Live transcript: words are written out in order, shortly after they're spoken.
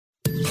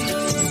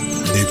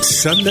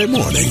It's Sunday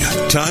morning.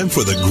 Time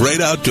for the great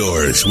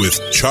outdoors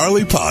with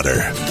Charlie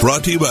Potter.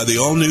 Brought to you by the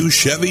all-new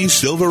Chevy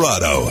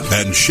Silverado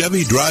and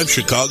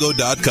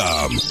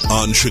ChevyDriveChicago.com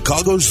on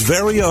Chicago's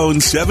very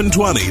own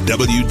 720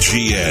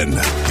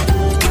 WGN.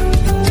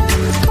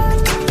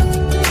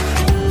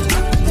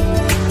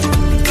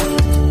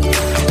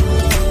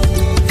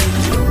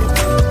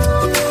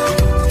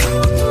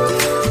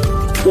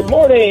 Good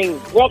morning.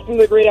 Welcome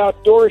to the Great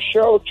Outdoors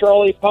Show.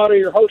 Charlie Potter,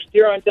 your host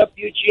here on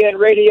WGN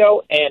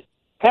Radio, and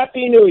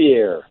Happy New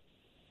Year.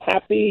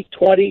 Happy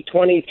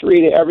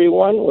 2023 to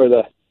everyone. We're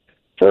the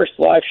first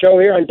live show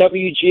here on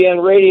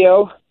WGN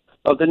Radio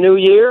of the new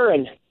year,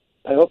 and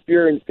I hope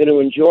you're going to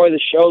enjoy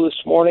the show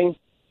this morning.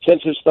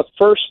 Since it's the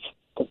 1st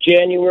of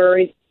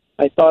January,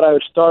 I thought I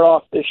would start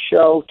off this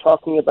show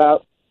talking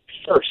about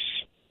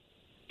firsts.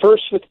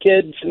 First with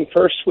kids and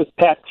first with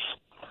pets.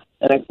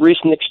 And a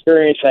recent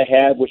experience I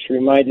had which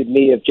reminded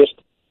me of just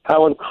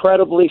how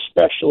incredibly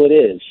special it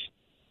is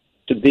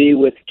to be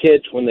with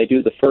kids when they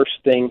do the first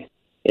thing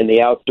in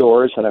the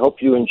outdoors. And I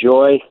hope you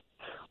enjoy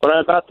what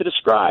I'm about to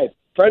describe.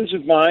 Friends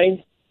of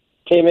mine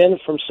came in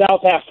from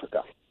South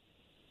Africa,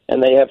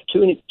 and they have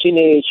two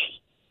teenage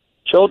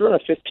children, a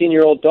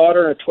 15-year-old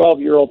daughter and a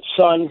 12-year-old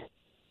son,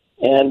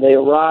 and they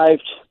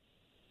arrived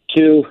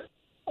to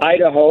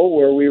Idaho,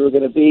 where we were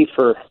going to be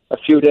for a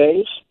few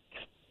days,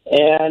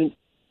 and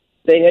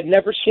they had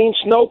never seen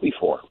snow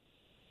before.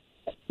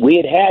 We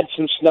had had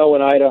some snow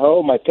in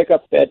Idaho. My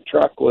pickup bed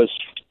truck was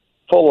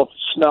full of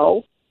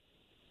snow.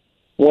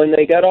 When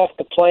they got off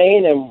the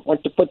plane and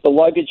went to put the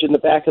luggage in the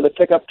back of the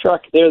pickup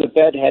truck, there the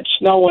bed had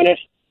snow in it,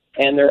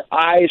 and their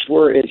eyes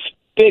were as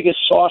big as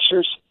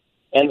saucers.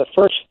 And the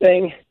first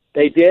thing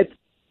they did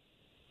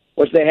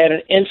was they had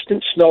an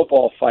instant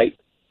snowball fight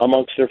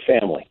amongst their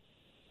family.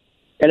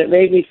 And it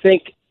made me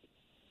think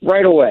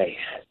right away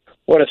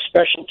what a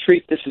special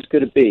treat this is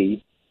going to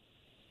be.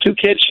 Two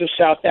kids from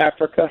South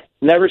Africa,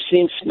 never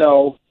seen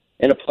snow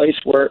in a place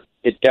where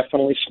it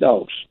definitely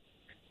snows.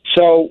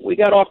 So we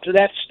got off to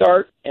that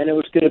start, and it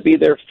was going to be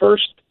their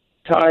first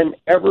time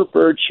ever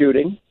bird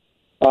shooting.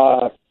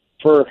 For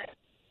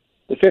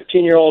the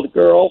 15-year-old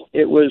girl,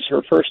 it was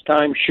her first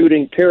time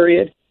shooting,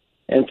 period.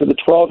 And for the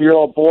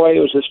 12-year-old boy, it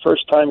was his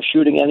first time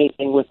shooting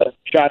anything with a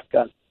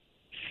shotgun.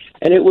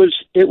 And it was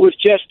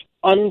just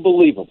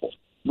unbelievable,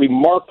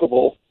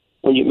 remarkable,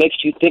 when it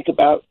makes you think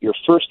about your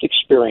first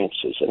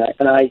experiences.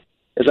 And I,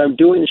 as I'm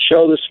doing the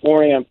show this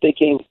morning, I'm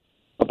thinking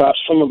about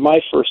some of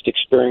my first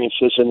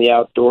experiences in the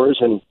outdoors,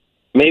 and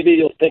maybe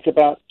you'll think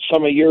about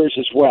some of yours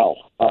as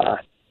well.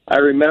 I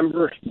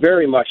remember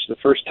very much the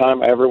first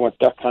time I ever went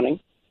duck hunting.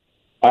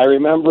 I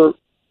remember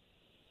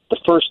the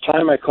first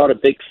time I caught a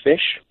big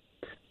fish.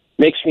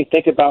 Makes me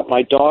think about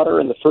my daughter,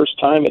 and the first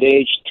time at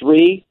age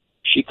 3,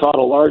 she caught a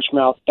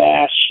largemouth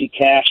bass. She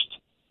cast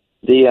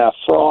the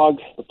frog,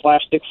 the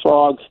plastic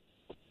frog,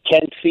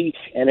 10 feet,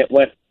 and it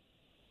went,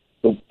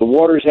 the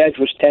water's edge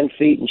was 10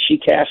 feet, and she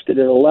cast it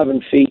at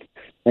 11 feet,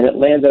 and it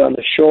landed on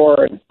the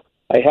shore, and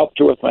I helped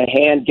her with my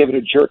hand, give it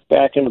a jerk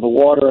back into the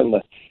water, and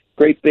the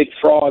great big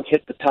frog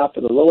hit the top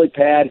of the lily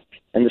pad,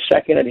 and the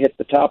second it hit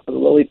the top of the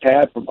lily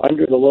pad, from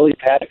under the lily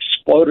pad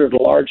exploded a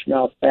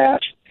largemouth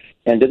bass,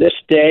 and to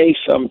this day,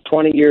 some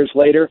 20 years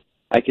later,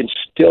 I can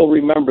still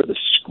remember the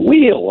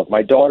squeal of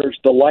my daughter's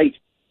delight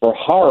or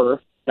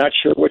horror, not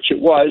sure which it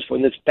was,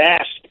 when this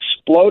bass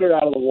exploded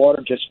out of the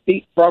water just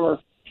feet from her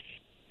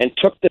and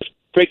took this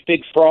great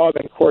big frog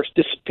and, of course,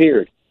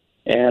 disappeared.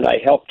 And I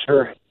helped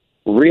her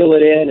reel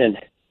it in,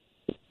 and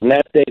from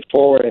that day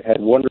forward, I've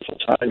had wonderful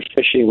times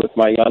fishing with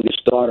my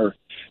youngest daughter.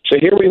 So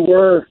here we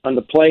were on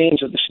the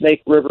plains of the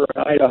Snake River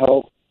in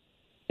Idaho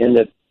in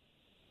the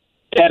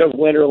dead of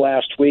winter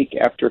last week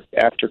after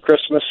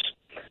Christmas,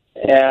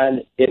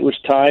 and it was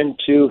time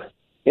to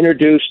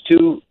introduce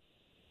two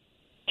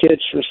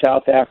kids from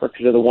South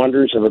Africa to the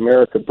wonders of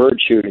American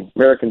bird shooting.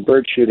 Now,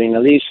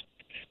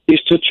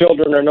 these two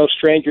children are no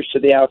strangers to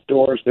the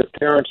outdoors. Their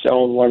parents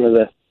own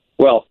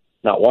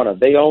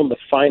they own the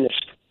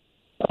finest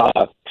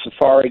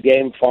safari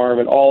game farm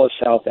in all of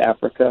South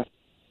Africa,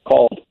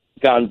 called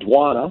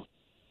Gondwana,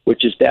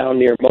 which is down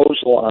near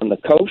Mosul on the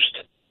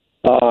coast,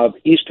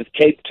 east of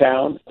Cape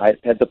Town. I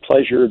had the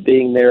pleasure of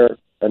being there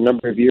a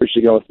number of years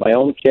ago with my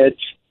own kids.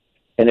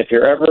 And if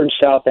you're ever in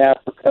South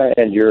Africa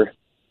and you're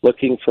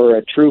looking for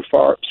a true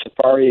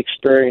safari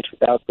experience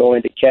without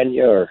going to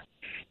Kenya or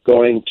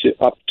going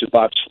up to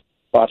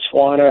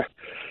Botswana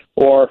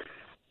or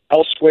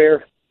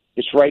elsewhere,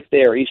 it's right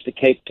there east of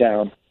Cape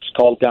Town. It's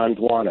called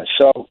Gondwana.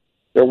 So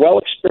they're well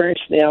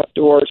experienced in the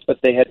outdoors,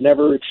 but they had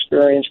never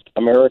experienced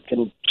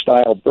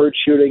American-style bird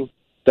shooting,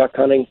 duck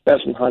hunting,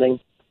 pheasant hunting.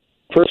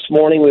 First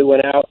morning we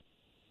went out,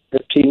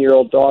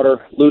 15-year-old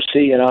daughter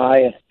Lucy and I,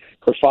 and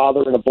her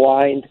father in a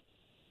blind,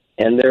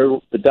 and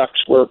the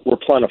ducks were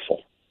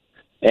plentiful.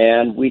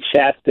 And we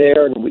sat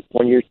there, and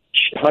when you're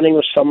hunting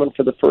with someone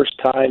for the first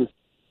time,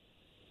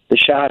 the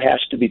shot has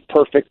to be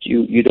perfect.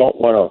 You don't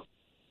want to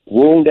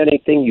wound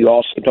anything. You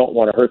also don't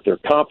want to hurt their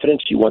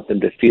confidence. You want them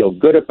to feel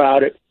good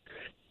about it.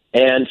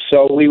 And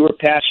so we were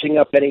passing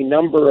up any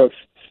number of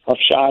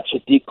shots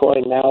at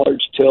decoying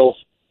mallards till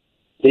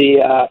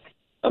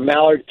a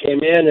mallard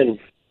came in, and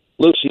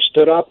Lucy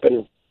stood up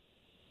and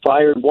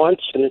fired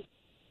once, and it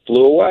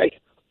flew away.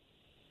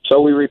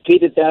 So we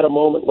repeated that a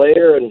moment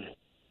later, and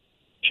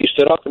she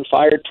stood up and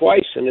fired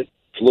twice, and it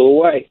flew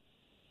away.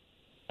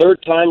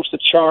 Third time's the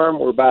charm.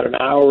 We're about an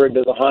hour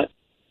into the hunt,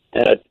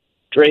 and a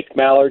drake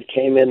mallard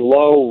came in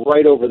low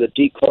right over the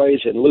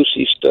decoys, and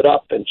Lucy stood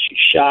up and she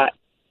shot,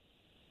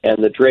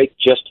 and the drake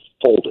just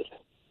folded.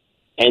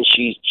 And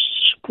she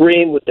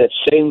screamed with that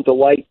same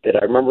delight that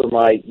I remember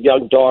my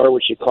young daughter,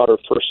 when she caught her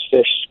first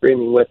fish,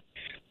 screaming with,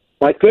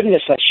 "My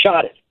goodness, I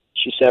shot it,"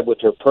 she said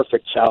with her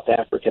perfect South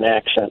African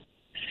accent.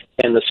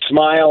 And the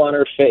smile on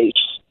her face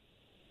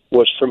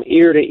was from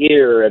ear to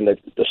ear, and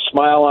the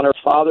smile on her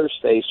father's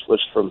face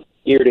was from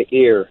ear to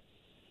ear,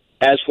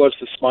 as was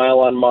the smile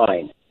on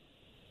mine.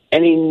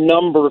 Any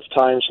number of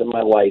times in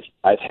my life,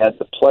 I've had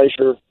the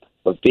pleasure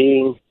of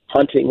being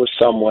hunting with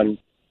someone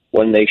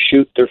when they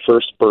shoot their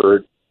first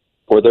bird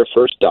or their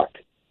first duck,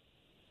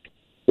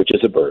 which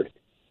is a bird.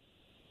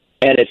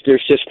 And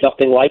there's just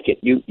nothing like it.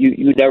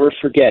 You never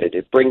forget it.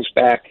 It brings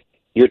back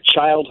your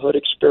childhood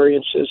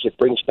experiences. It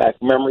brings back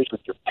memories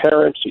with your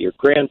parents or your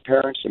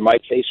grandparents. In my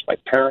case, my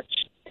parents.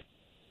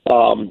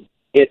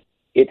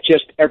 It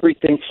just,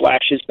 everything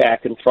flashes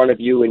back in front of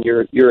you, and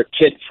you're a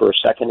kid for a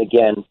second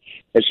again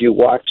as you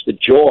watch the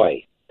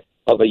joy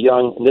of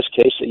in this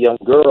case, a young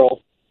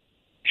girl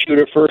shoot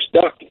her first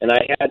duck. And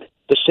I had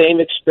the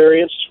same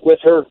experience with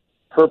her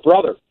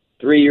brother,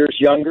 3 years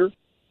younger,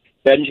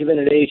 Benjamin,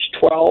 at age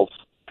 12,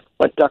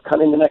 went duck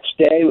hunting the next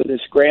day with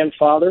his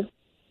grandfather,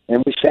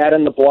 and we sat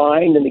in the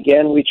blind, and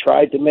again, we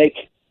tried to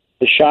make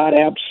the shot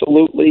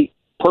absolutely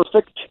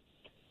perfect.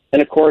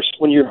 And of course,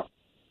 when you're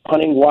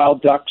hunting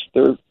wild ducks,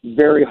 they're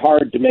very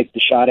hard to make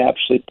the shot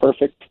absolutely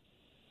perfect.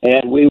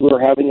 And we were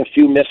having a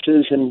few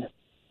misses,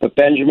 but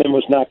Benjamin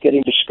was not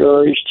getting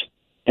discouraged.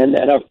 And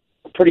then a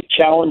pretty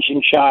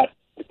challenging shot,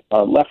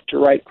 left to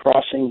right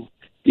crossing,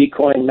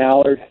 decoying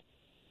mallard,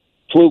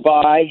 flew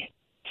by,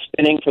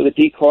 spinning for the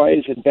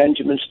decoys, and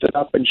Benjamin stood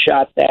up and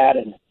shot that.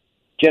 And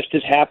just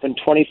as happened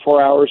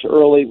 24 hours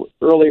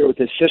earlier with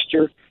his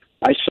sister,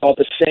 I saw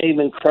the same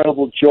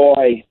incredible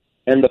joy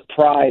and the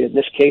pride, in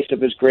this case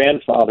of his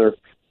grandfather,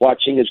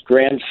 watching his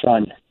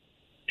grandson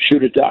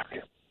shoot a duck.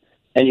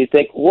 And you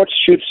think, what's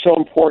so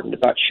important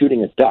about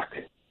shooting a duck?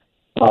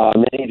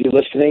 Many of you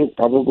listening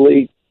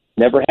probably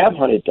never have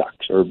hunted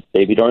ducks, or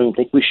maybe don't even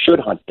think we should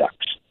hunt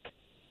ducks.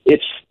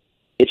 It's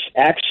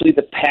actually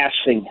the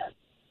passing,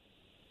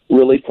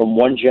 really, from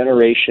one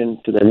generation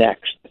to the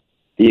next.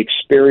 The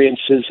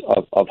experiences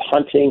of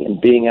hunting and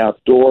being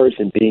outdoors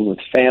and being with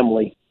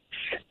family,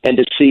 and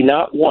to see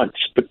not once,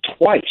 but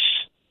twice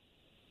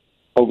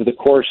over the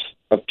course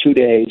of 2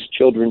 days,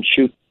 children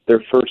shoot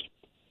their first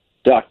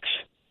ducks,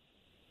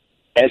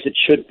 as it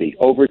should be,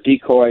 over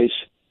decoys,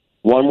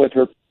 one with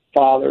her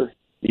father,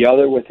 the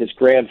other with his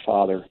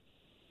grandfather.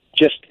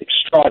 Just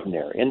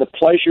extraordinary. And the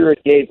pleasure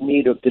it gave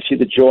me to see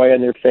the joy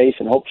on their face,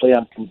 and hopefully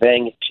I'm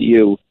conveying it to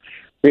you,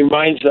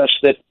 reminds us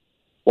that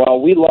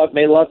while we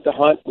may love to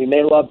hunt, we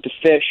may love to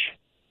fish,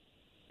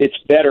 it's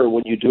better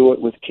when you do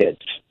it with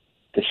kids,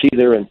 to see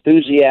their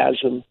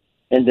enthusiasm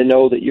and to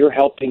know that you're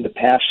helping to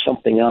pass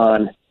something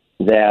on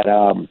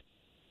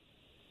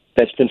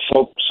that's been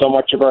so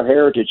much of our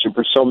heritage, and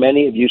for so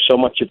many of you, so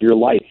much of your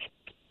life,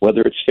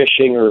 whether it's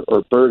fishing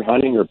or bird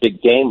hunting or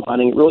big game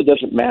hunting. It really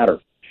doesn't matter.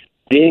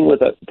 Being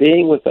with a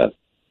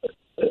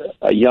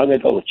young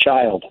adult, a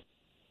child,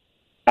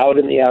 out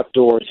in the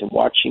outdoors and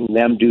watching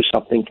them do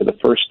something for the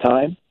first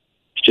time,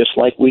 it's just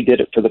like we did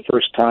it for the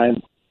first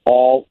time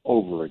all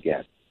over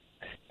again.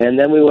 And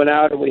then we went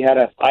out and we had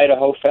an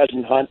Idaho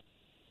pheasant hunt,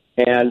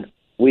 and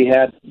we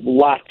had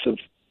lots of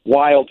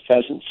wild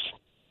pheasants,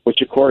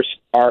 which of course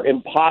are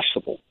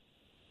impossible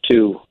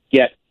to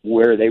get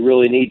where they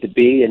really need to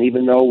be. And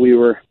even though we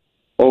were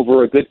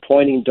over a good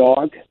pointing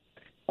dog,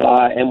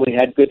 and we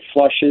had good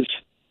flushes,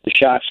 the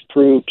shots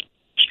proved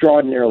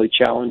extraordinarily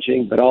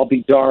challenging. But I'll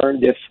be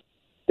darned if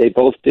they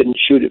both didn't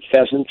shoot at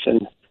pheasants,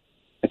 and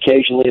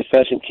occasionally a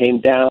pheasant came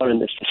down,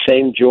 and it's the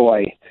same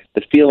joy,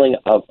 the feeling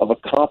of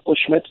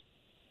accomplishment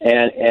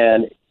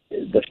and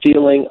the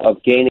feeling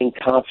of gaining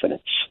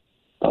confidence.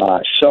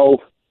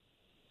 So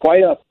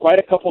quite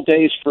a couple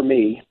days for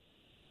me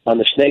on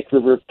the Snake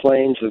River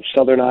plains of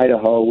southern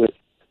Idaho with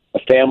a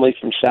family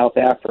from South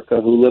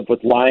Africa who live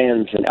with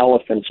lions and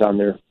elephants on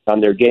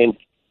their game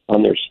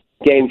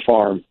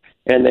farm,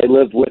 and they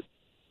live with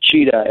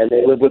cheetah, and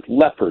they live with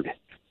leopard,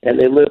 and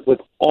they live with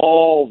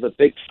all the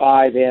big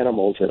five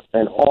animals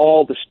and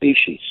all the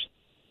species,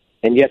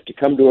 and yet to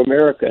come to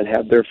America and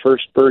have their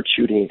first bird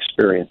shooting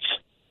experience,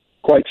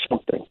 quite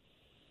something.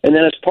 And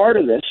then as part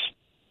of this,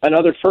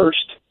 another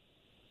first,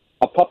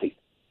 a puppy.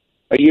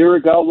 A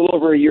little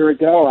over a year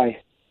ago,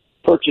 I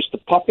purchased a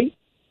puppy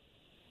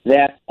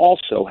that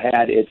also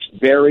had its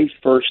very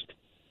first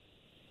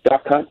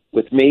duck hunt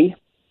with me.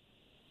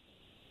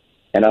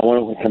 And I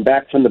want to come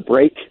back from the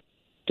break,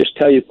 just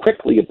tell you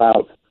quickly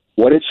about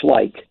what it's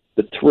like,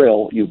 the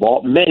thrill.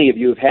 Many of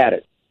you have had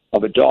it,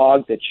 of a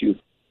dog that you've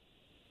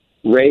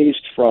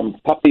raised from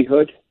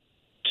puppyhood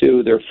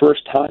to their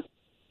first hunt,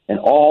 and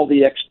all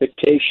the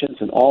expectations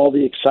and all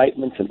the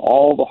excitements and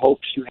all the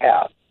hopes you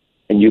have.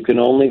 And you can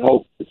only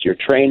hope that your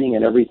training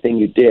and everything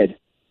you did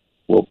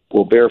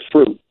will bear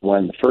fruit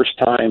when the first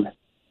time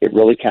it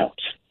really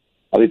counts.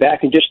 I'll be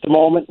back in just a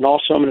moment, and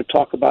also I'm going to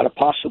talk about a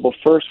possible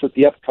first with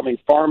the upcoming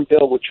Farm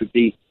Bill, which would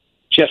be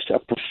just a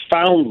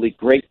profoundly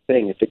great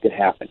thing if it could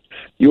happen.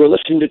 You are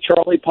listening to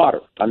Charlie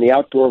Potter on the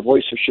Outdoor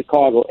Voice of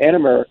Chicago and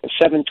America,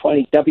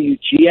 720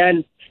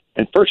 WGN.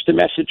 And first, a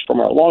message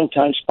from our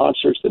longtime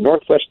sponsors, the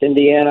Northwest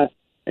Indiana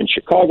and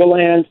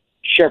Chicagoland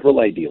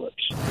Chevrolet dealers.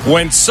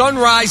 When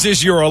sunrise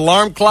is your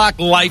alarm clock,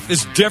 life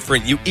is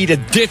different. You eat a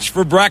ditch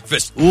for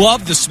breakfast.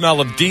 Love the smell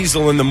of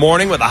diesel in the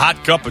morning with a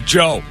hot cup of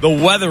Joe. The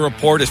weather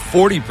report is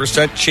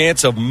 40%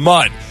 chance of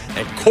mud.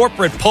 And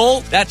corporate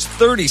pull, that's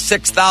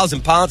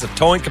 36,000 pounds of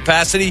towing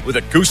capacity with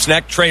a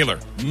gooseneck trailer.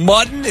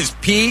 Muddin' is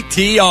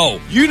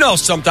PTO. You know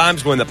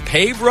sometimes when the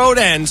paved road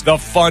ends, the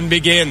fun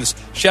begins.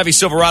 Chevy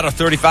Silverado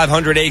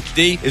 3500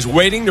 HD is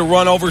waiting to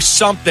run over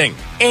something,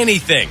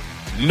 anything.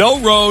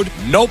 No road,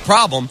 no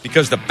problem,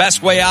 because the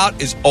best way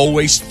out is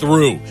always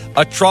through.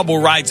 A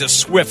trouble rides a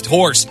swift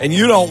horse, and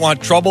you don't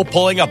want trouble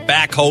pulling a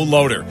backhoe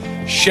loader.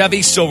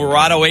 Chevy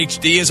Silverado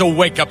HD is a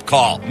wake-up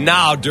call.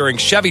 Now, during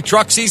Chevy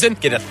truck season,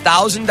 get a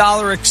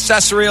 $1,000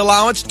 accessory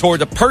allowance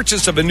toward the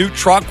purchase of a new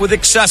truck with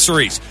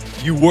accessories.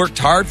 You worked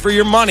hard for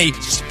your money.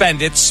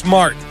 Spend it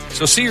smart.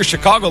 So see your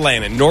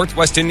Chicagoland and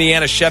Northwest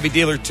Indiana Chevy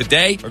dealer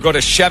today, or go to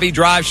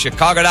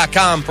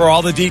ChevyDriveChicago.com for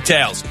all the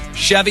details.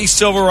 Chevy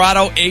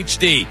Silverado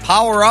HD.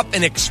 Power up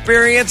and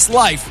experience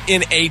life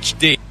in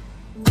HD.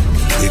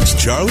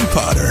 It's Charlie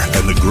Potter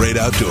and the Great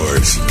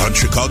Outdoors on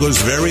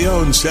Chicago's very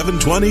own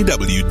 720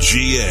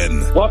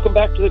 WGN. Welcome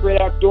back to the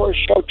Great Outdoors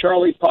Show.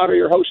 Charlie Potter,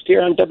 your host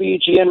here on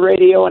WGN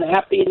Radio, and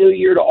Happy New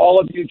Year to all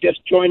of you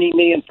just joining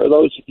me, and for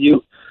those of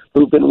you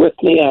who've been with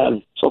me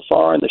on so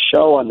far in the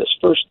show on this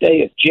first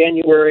day of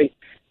January,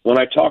 when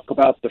I talk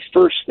about the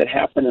first that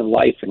happened in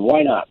life, and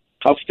why not?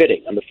 How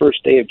fitting on the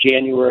first day of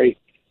January,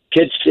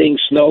 kids seeing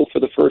snow for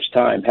the first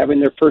time, having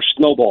their first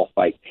snowball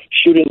fight,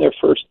 shooting their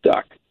first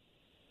duck,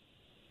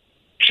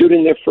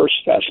 shooting their first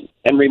pheasant,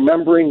 and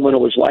remembering when it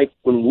was like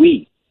when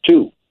we,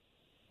 too,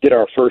 did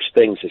our first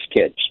things as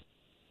kids.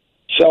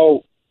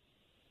 So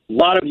a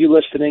lot of you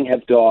listening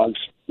have dogs.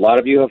 A lot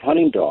of you have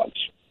hunting dogs.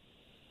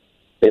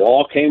 They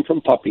all came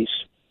from puppies.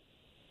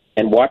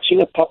 And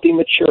watching a puppy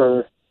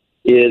mature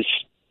is,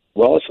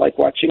 well, it's like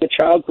watching a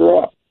child grow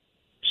up.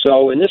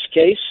 So in this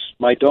case,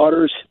 my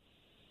daughter's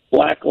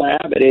black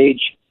lab at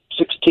age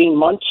 16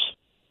 months,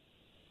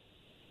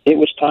 it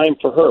was time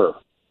for her.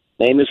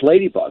 Name is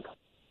Ladybug.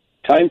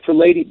 Time for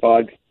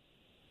Ladybug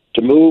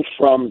to move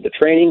from the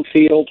training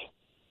field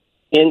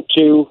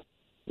into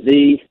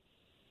the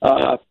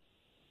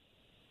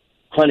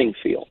hunting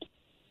field.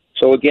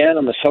 So again,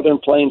 on the southern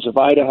plains of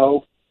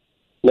Idaho,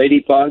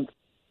 Ladybug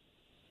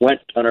went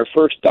on her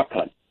first duck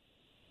hunt.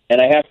 And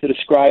I have to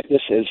describe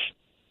this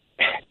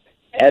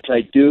as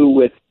I do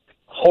with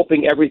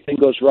hoping everything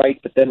goes right,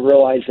 but then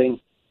realizing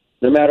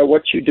no matter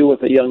what you do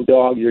with a young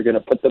dog, you're going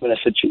to put them in a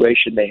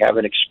situation they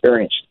haven't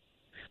experienced.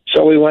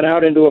 So we went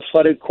out into a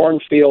flooded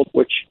cornfield,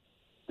 which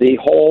the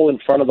hole in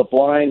front of the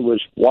blind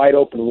was wide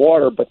open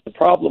water, but the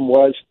problem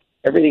was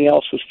everything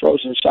else was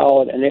frozen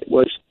solid, and it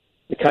was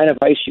the kind of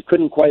ice you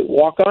couldn't quite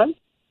walk on,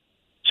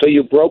 so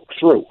you broke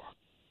through.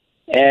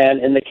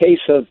 And in the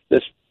case of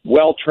this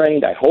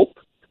well-trained, I hope,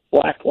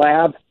 black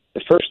lab,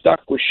 the first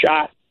duck was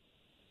shot,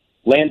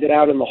 landed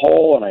out in the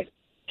hole, and I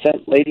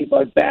sent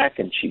Ladybug back,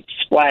 and she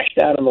splashed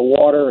out in the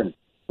water, and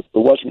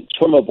there wasn't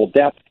swimmable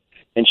depth,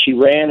 and she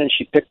ran, and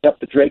she picked up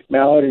the Drake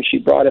Mallard, and she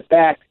brought it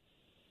back.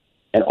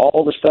 And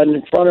all of a sudden,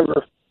 in front of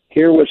her,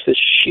 here was this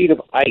sheet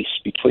of ice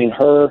between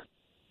her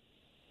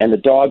and the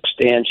dog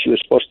stand she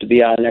was supposed to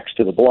be on next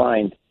to the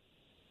blind.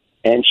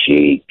 And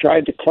she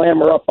tried to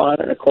clamber up on it,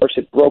 and of course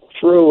it broke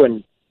through,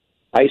 and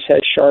ice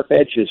has sharp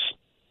edges.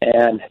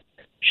 And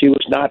she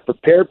was not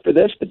prepared for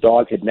this. The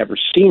dog had never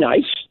seen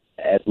ice,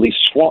 at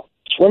least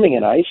swimming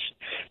in ice.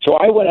 So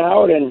I went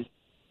out, and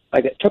I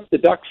took the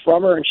duck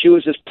from her, and she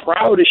was as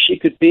proud as she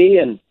could be,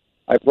 and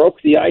I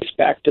broke the ice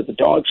back to the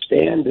dog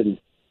stand and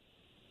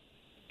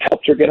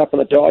helped her get up on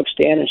the dog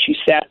stand, and she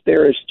sat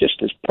there as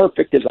just as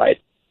perfect as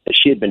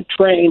she had been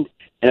trained.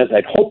 And as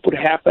I'd hoped would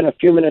happen, a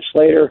few minutes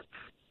later,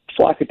 a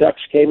flock of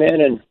ducks came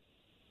in, and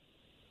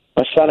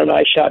my son and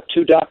I shot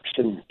 2 ducks,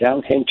 and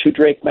down came 2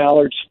 Drake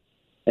Mallards.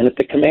 And at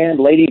the command,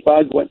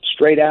 Ladybug went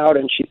straight out,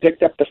 and she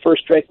picked up the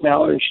first Drake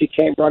Mallard, and she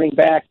came running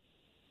back,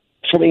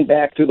 swimming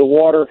back through the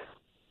water,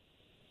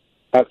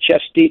 about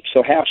chest deep,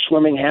 so half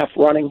swimming, half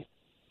running.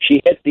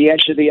 She hit the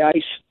edge of the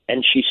ice,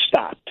 and she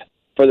stopped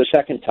for the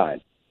second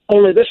time.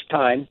 Only this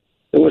time,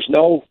 there was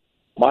no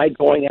my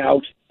going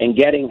out and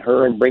getting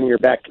her and bringing her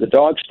back to the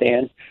dog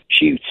stand.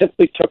 She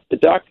simply took the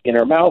duck in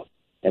her mouth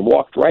and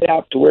walked right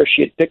out to where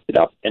she had picked it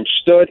up and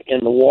stood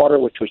in the water,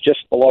 which was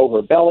just below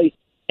her belly,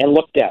 and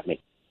looked at me.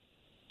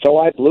 So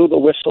I blew the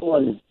whistle,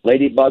 and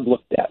Ladybug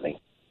looked at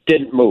me.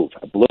 Didn't move.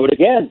 I blew it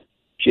again.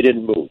 She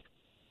didn't move.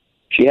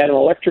 She had an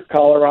electric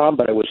collar on,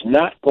 but I was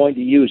not going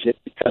to use it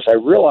because I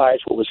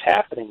realized what was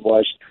happening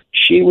was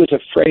she was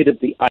afraid of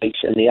the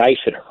ice, and the ice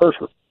had hurt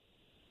her.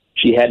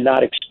 She had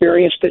not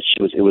experienced it.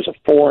 It was a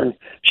foreign.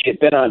 She had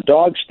been on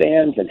dog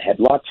stands and had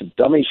lots of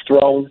dummies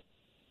thrown,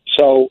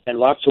 and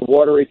lots of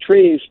water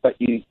retrieves, but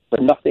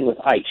nothing with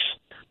ice.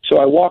 So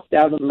I walked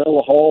out in the middle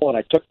of the hole, and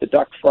I took the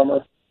duck from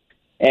her,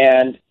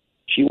 and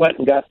she went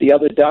and got the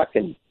other duck,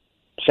 and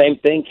same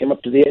thing, came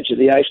up to the edge of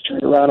the ice,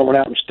 turned around and went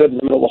out and stood in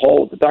the middle of the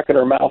hole with the duck in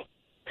her mouth,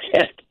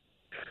 and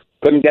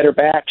couldn't get her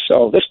back.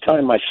 So this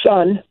time my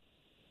son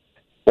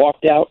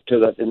walked out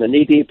in the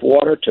knee-deep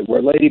water to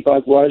where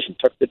Ladybug was and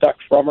took the duck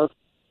from her,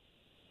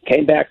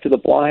 came back to the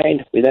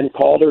blind. We then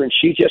called her, and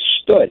she just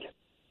stood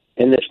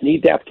in this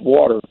knee-depth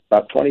water,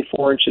 about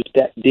 24 inches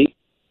deep,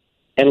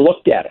 and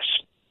looked at us.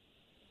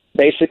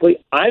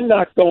 Basically, I'm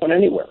not going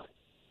anywhere.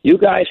 You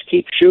guys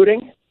keep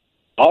shooting.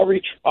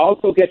 I'll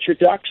go get your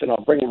ducks, and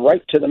I'll bring them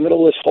right to the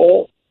middle of this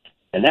hole,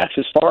 and that's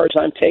as far as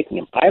I'm taking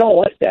them. I don't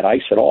like that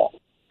ice at all.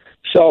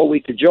 So we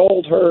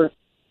cajoled her,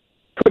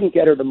 couldn't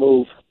get her to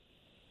move.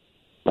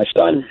 My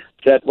son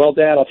said, well,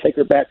 Dad, I'll take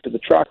her back to the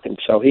truck. And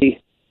so he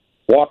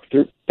walked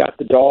through, got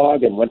the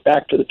dog, and went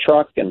back to the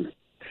truck, and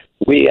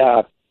we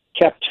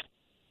kept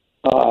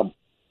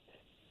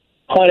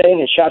hunting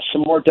and shot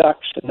some more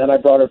ducks, and then I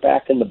brought her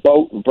back in the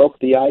boat and broke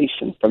the ice,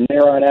 and from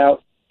there on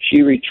out,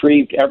 she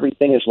retrieved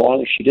everything as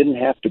long as she didn't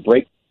have to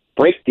break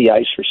the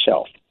ice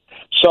herself.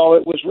 So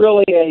it was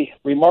really a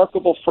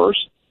remarkable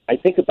first. I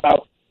think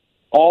about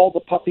all the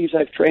puppies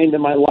I've trained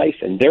in my life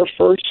and their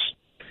firsts,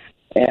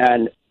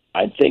 and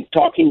I think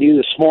talking to you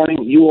this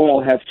morning, you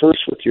all have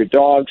firsts with your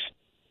dogs.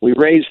 We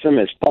raised them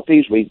as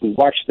puppies. We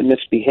watched them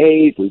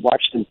misbehave. We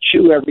watched them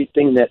chew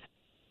everything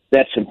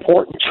that's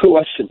important to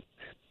us,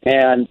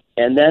 and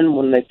then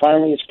when they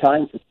finally it's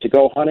time to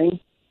go hunting,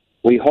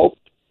 we hope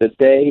that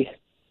they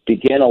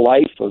begin a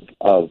life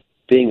of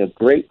being a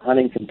great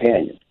hunting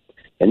companion.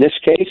 In this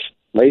case,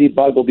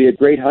 Ladybug will be a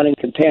great hunting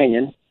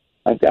companion.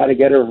 I've got to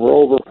get her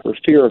over her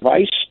fear of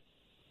ice,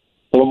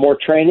 a little more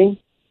training,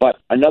 but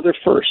another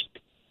first.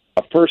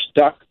 A first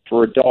duck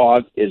for a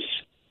dog is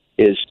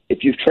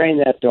if you've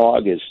trained that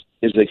dog, is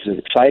as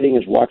exciting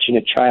as watching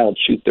a child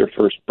shoot their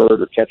first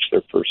bird or catch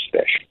their first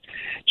fish.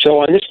 So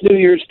on this New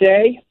Year's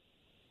Day,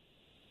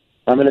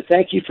 I'm going to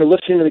thank you for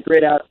listening to the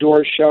Great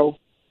Outdoors Show.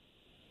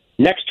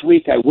 Next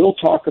week, I will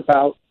talk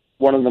about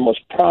one of the most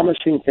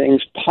promising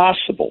things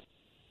possible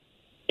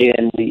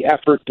in the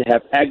effort to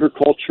have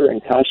agriculture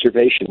and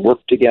conservation work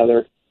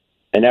together,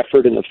 an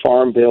effort in the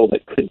Farm Bill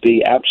that could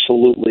be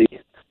absolutely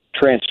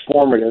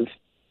transformative.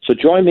 So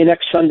join me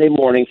next Sunday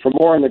morning for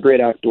more on the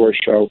Great Outdoors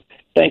Show.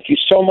 Thank you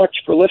so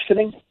much for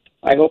listening.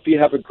 I hope you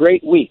have a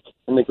great week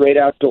in the Great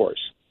Outdoors.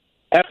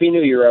 Happy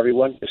New Year,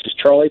 everyone. This is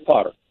Charlie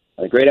Potter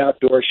on the Great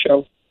Outdoors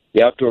Show,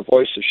 the outdoor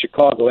voice of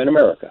Chicago and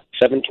America,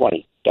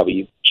 720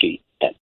 WGN.